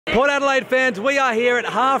Port Adelaide fans, we are here at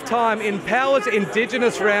half-time in Power's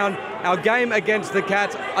Indigenous round, our game against the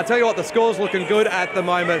Cats. I tell you what, the score's looking good at the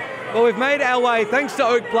moment. Well, we've made our way, thanks to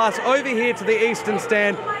Oak Plus, over here to the Eastern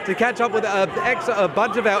Stand to catch up with a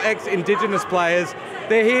bunch of our ex-Indigenous players.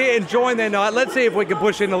 They're here enjoying their night. Let's see if we can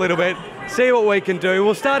push in a little bit, see what we can do.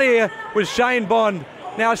 We'll start here with Shane Bond.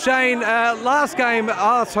 Now, Shane, last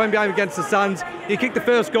home game against the Suns, you kicked the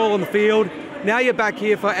first goal on the field. Now you're back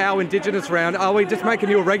here for our Indigenous round. Are we just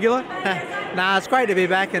making you a regular? Nah, it's great to be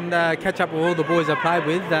back and catch up with all the boys I played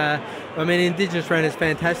with. I mean, Indigenous round is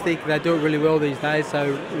fantastic. They do it really well these days,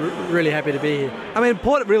 so really happy to be here. I mean,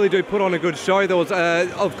 Port really do put on a good show. There was,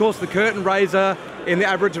 of course, the curtain raiser in the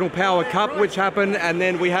Aboriginal Power Cup, which happened, and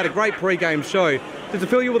then we had a great pre-game show. Does it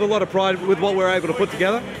fill you with a lot of pride with what we're able to put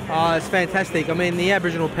together? Oh, it's fantastic. I mean, the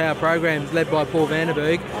Aboriginal Power program's led by Paul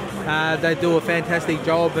Vanderberg. They do a fantastic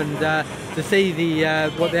job, and to see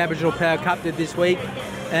what the Aboriginal Power Cup did this week,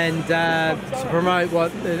 and to promote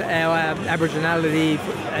what our Aboriginality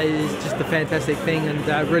is just a fantastic thing,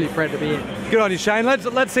 and really proud to be here. Good on you, Shane.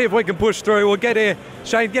 Let's see if we can push through. We'll get here.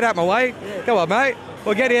 Shane, get out my way. Yeah. Come on, mate.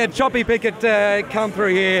 We'll get here. Choppy Pickett come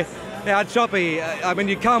through here. Now, Choppy, I mean,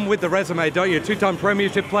 you come with the resume, don't you? Two-time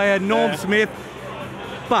premiership player, Norm Smith.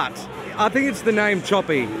 But I think it's the name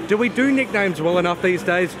Choppy. Do we do nicknames well enough these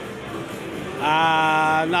days? No,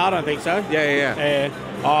 I don't think so. Yeah.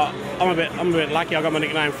 I'm a bit lucky. I got my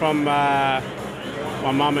nickname from my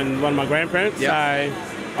mum and one of my grandparents. Yep.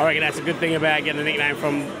 So I reckon that's a good thing about getting a nickname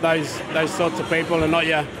from those sorts of people and not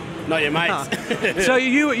your mates. So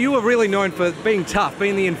you were really known for being tough,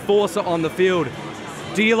 being the enforcer on the field.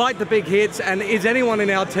 Do you like the big hits, and is anyone in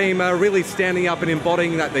our team really standing up and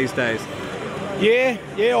embodying that these days? Yeah.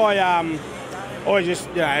 I always just,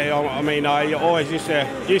 I always used to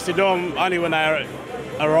do them only when they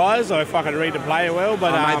arise, or if I can read the player well.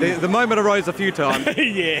 But mate, the moment arose a few times.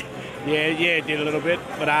 yeah, it did a little bit.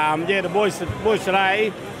 But the boys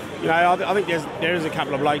today, I think there is a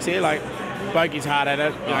couple of blokes here. Like Bokey's hard at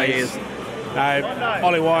it. He is.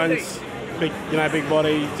 Ollie Wines, big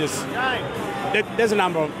body, just. There's a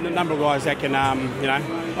number of guys that can,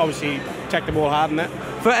 obviously take the ball hard in that.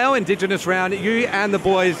 For our Indigenous round, you and the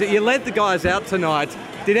boys, you led the guys out tonight.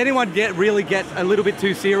 Did anyone really get a little bit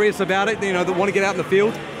too serious about it? That want to get out in the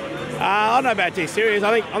field? I don't know about too serious.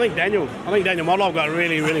 I think Daniel Modlov got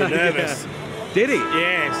really nervous. Did he?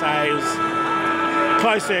 Yeah. So he was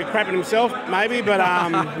close to crapping himself, maybe. But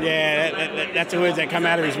that's the words that come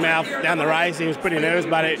out of his mouth down the race. He was pretty nervous,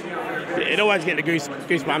 but it always gets the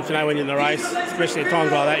goosebumps, when you're in the race, especially at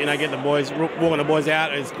times like that. Get the boys, walking the boys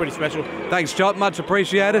out, it's pretty special. Thanks, Chop, much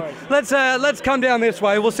appreciated. Let's come down this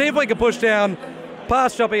way. We'll see if we can push down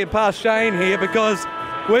past Choppy and past Shane here, because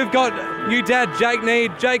we've got new dad, Jake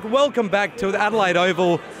Need. Jake, welcome back to the Adelaide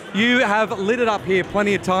Oval. You have lit it up here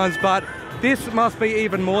plenty of times, but this must be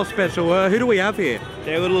even more special. Who do we have here?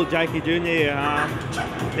 Yeah, little Jakey Jr.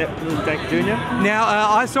 Little Jakey Jr. Now,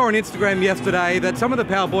 I saw on Instagram yesterday that some of the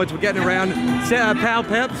Power boys were getting around. Power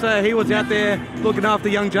Peps, he was out there looking after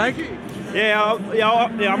young Jake. Yeah,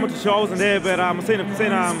 I'm not too sure. I wasn't there, but I've seen a post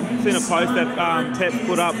that Peps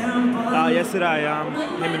put up yesterday.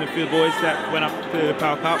 Him and a few boys that went up to the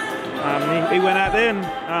Power Cup. He went out there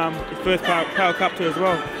and his first Power Cup too as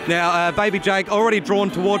well. Now, baby Jake already drawn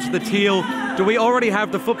towards the teal. Do we already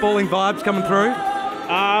have the footballing vibes coming through?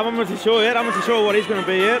 I'm not too sure yet. I'm not too sure what he's going to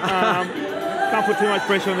be yet. Can't put too much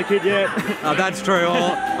pressure on the kid yet. That's true.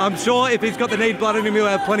 I'm sure if he's got the need blood in him, he'll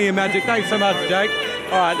have plenty of magic. Thanks so much, Jake.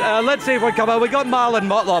 All right, let's see if we come up. We've got Marlon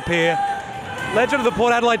Motlop here, legend of the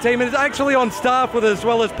Port Adelaide team, and is actually on staff with us as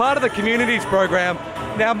well as part of the Communities program.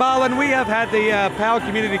 Now, Marlon, we have had the Power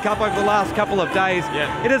Community Cup over the last couple of days.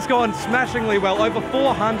 Yeah. It has gone smashingly well. Over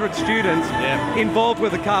 400 students involved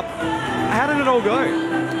with the Cup. How did it all go?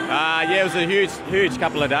 It was a huge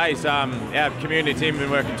couple of days. Our community team have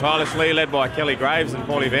been working tirelessly, led by Kelly Graves and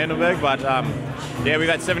Paulie Vandenberg. But we've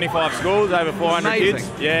had 75 schools, over 400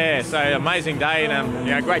 kids. Yeah, so amazing day,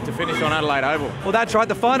 and great to finish on Adelaide Oval. Well, that's right.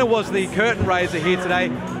 The final was the curtain raiser here today.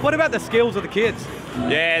 What about the skills of the kids?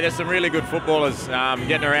 Yeah, there's some really good footballers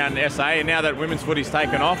getting around SA, and now that women's footy's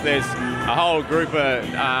taken off, there's a whole group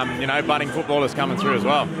of budding footballers coming through as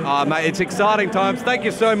well. Oh, mate, it's exciting times. Thank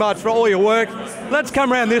you so much for all your work. Let's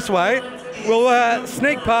come around this way. We'll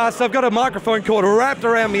sneak past. I've got a microphone cord wrapped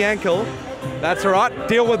around my ankle. That's all right.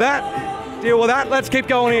 Deal with that. Let's keep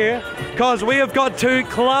going here, because we have got two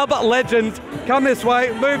club legends. Come this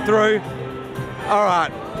way. Move through. All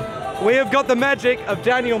right. We have got the magic of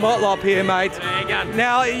Daniel Motlop here, mate. There you go.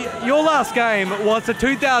 Now, your last game was the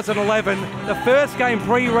 2011, the first game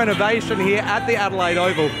pre-renovation here at the Adelaide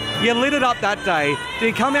Oval. You lit it up that day. Did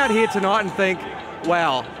you come out here tonight and think,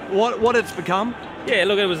 Wow, what it's become? Yeah,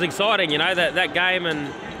 look, it was exciting, you know, that game,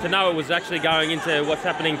 and to know it was actually going into what's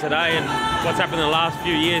happening today and what's happened in the last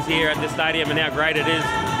few years here at this stadium and how great it is.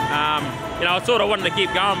 You know, I sort of wanted to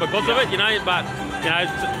keep going because of it, you know, but, you know,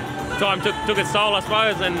 time took its toll, I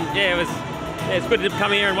suppose, and yeah, it's good to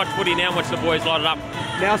come here and watch footy now and watch the boys light it up.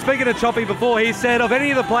 Now, speaking of Choppy before, he said of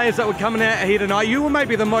any of the players that were coming out here tonight, you were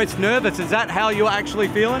maybe the most nervous. Is that how you're actually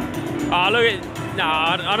feeling? Oh, look, no,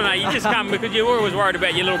 I don't know. You just come because you're always worried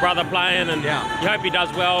about your little brother playing, and you hope he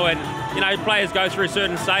does well. And you know, players go through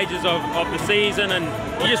certain stages of the season, and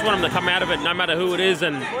you just want them to come out of it, no matter who it is.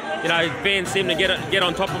 And you know, fans seem to get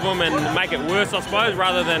on top of them and make it worse, I suppose,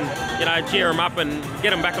 rather than cheer them up and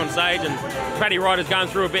get them back on stage. And Paddy Ryder's going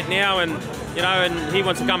through a bit now, and and he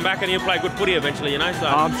wants to come back and he'll play good footy eventually, So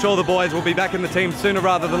I'm sure the boys will be back in the team sooner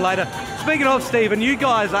rather than later. Speaking of, Stephen, you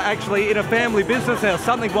guys are actually in a family business now,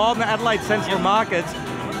 Something Wild in the Adelaide Central Markets.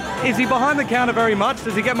 Is he behind the counter very much?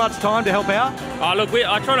 Does he get much time to help out? Oh, look,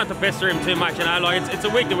 I try not to pester him too much, Like it's a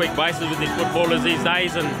week-to-week basis with these footballers these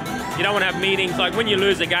days, and you don't want to have meetings. Like when you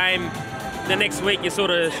lose a game, the next week you're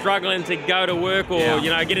sort of struggling to go to work or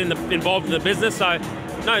get involved in the business. So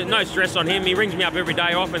no stress on him. He rings me up every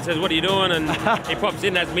day off and says, "What are you doing?" And he pops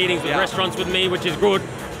in, has meetings with restaurants with me, which is good.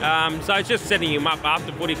 So it's just setting him up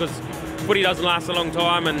after footy, because footy doesn't last a long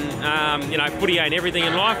time, and footy ain't everything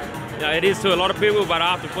in life. It is to a lot of people, but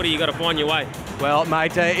after footy you got to find your way. Well,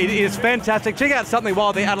 mate, it is fantastic. Check out Something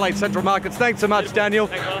Wild, the Adelaide Central Markets. Thanks so much, Daniel.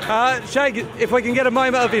 Shay, if we can get a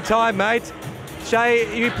moment of your time, mate.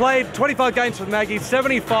 Shay, you played 25 games for Maggie,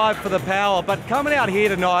 75 for the Power, but coming out here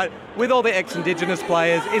tonight with all the ex-Indigenous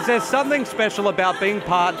players, is there something special about being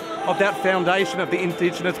part of that foundation of the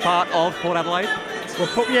Indigenous part of Port Adelaide?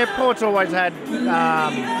 Well, Port's always had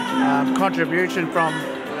contribution from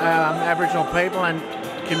Aboriginal people and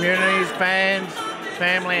communities, fans,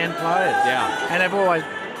 family and players. Yeah. And they've always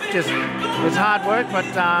it's hard work, but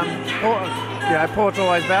Port's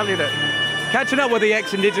always valued it. Catching up with the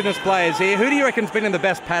ex-Indigenous players here, who do you reckon's been in the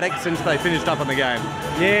best paddock since they finished up on the game?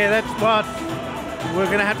 Yeah, that's what we're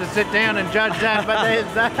going to have to sit down and judge that, but there's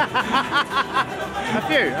a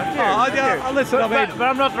few. Listen, but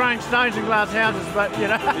I'm not throwing stones in glass houses, but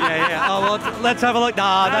Yeah. Oh, well, let's have a look.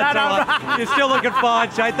 No. You're still looking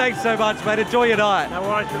fine, Shay. Thanks so much, mate. Enjoy your night. No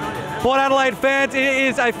worries. Port Adelaide fans, it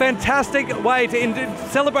is a fantastic way to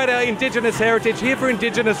celebrate our Indigenous heritage here for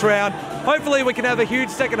Indigenous Round. Hopefully we can have a huge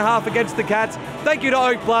second half against the Cats. Thank you to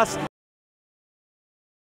Oak Plus.